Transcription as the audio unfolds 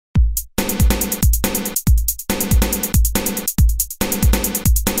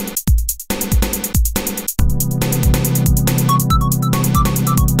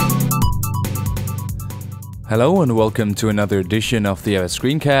Hello and welcome to another edition of the Avid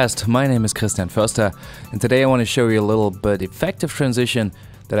Screencast. My name is Christian Förster, and today I want to show you a little but effective transition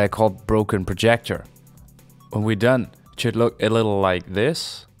that I call Broken Projector. When we're done, it should look a little like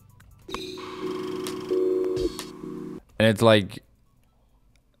this. And it's like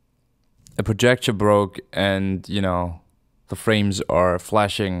a projector broke and, the frames are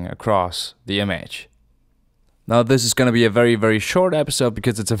flashing across the image. Now this is going to be a very, very short episode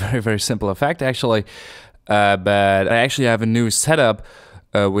because it's a very, very simple effect actually. But I actually have a new setup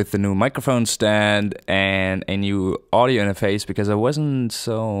with the new microphone stand and a new audio interface because I wasn't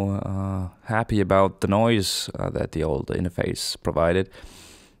so happy about the noise that the old interface provided.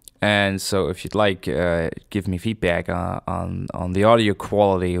 And so if you'd like, give me feedback on the audio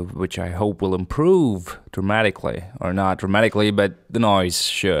quality, which I hope will improve dramatically. Or not dramatically, but the noise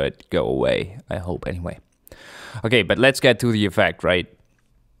should go away, I hope anyway. Okay, but let's get to the effect, right?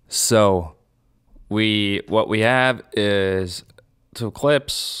 So what we have is two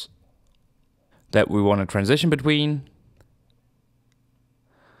clips that we want to transition between.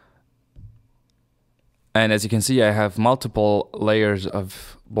 And as you can see, I have multiple layers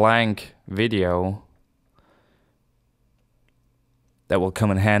of blank video that will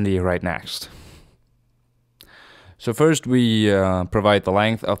come in handy right next. So first we provide the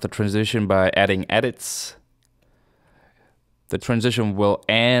length of the transition by adding edits. The transition will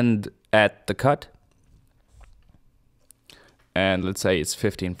end at the cut. And let's say it's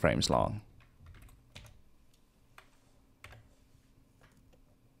 15 frames long.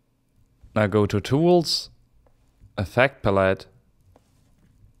 Now go to Tools, Effect Palette,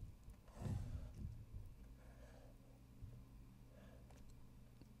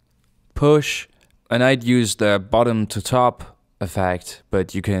 Push, and I'd use the bottom to top effect,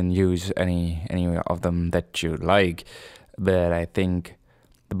 but you can use any of them that you like. But I think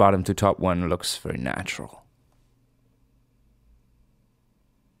the bottom to top one looks very natural.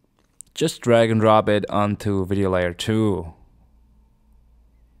 Just drag and drop it onto video layer 2.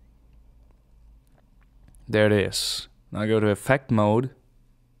 There it is. Now go to effect mode.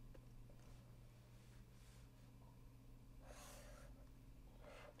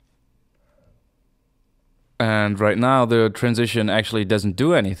 And right now the transition actually doesn't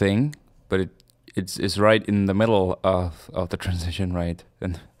do anything, but it's right in the middle of the transition, right?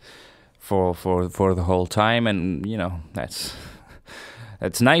 And for the whole time, and that's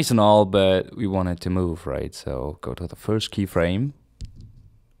nice and all, but we want it to move, right? So go to the first keyframe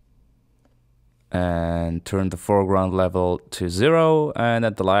and turn the foreground level to 0, and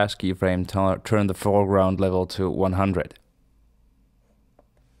at the last keyframe turn the foreground level to 100.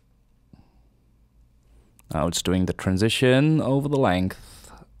 Now it's doing the transition over the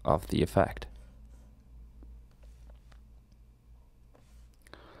length of the effect.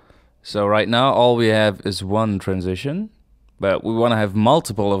 So right now all we have is one transition, but we want to have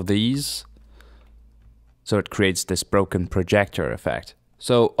multiple of these, so it creates this broken projector effect.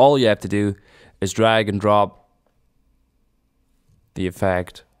 So all you have to do is drag and drop the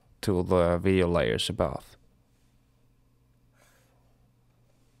effect to the video layers above.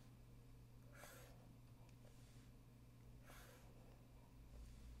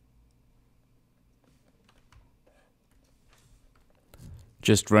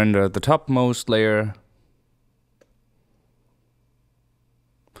 Just render the topmost layer,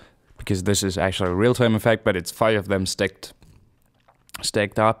 because this is actually a real-time effect, but it's 5 of them stacked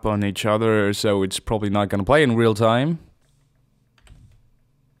up on each other, so it's probably not going to play in real time.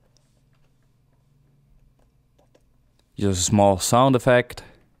 Use a small sound effect.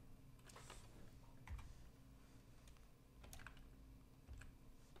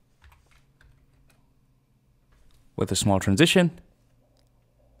 With a small transition.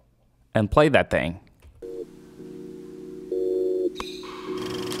 And play that thing.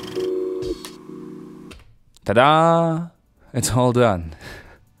 Ta-da! It's all done.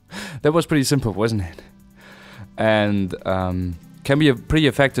 That was pretty simple, wasn't it? And can be a pretty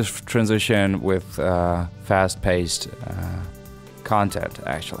effective transition with fast-paced content,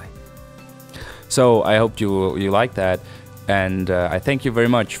 actually. So I hope you like that, and I thank you very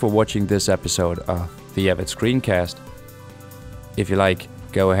much for watching this episode of the Avid Screencast. If you like,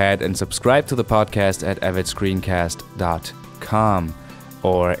 go ahead and subscribe to the podcast at avidscreencast.com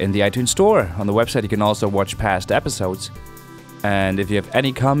or in the iTunes Store. On the website you can also watch past episodes. And if you have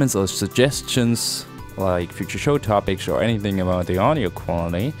any comments or suggestions, like future show topics or anything about the audio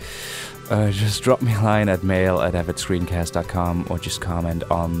quality, just drop me a line at mail@avidscreencast.com or just comment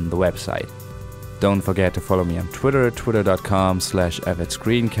on the website. Don't forget to follow me on Twitter,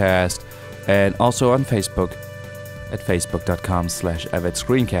 twitter.com/avidscreencast, and also on Facebook. at facebook.com/Avid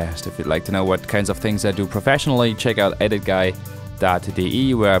Screencast. If you'd like to know what kinds of things I do professionally, check out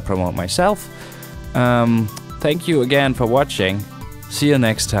editguy.de, where I promote myself. Thank you again for watching. See you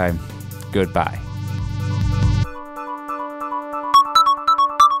next time. Goodbye.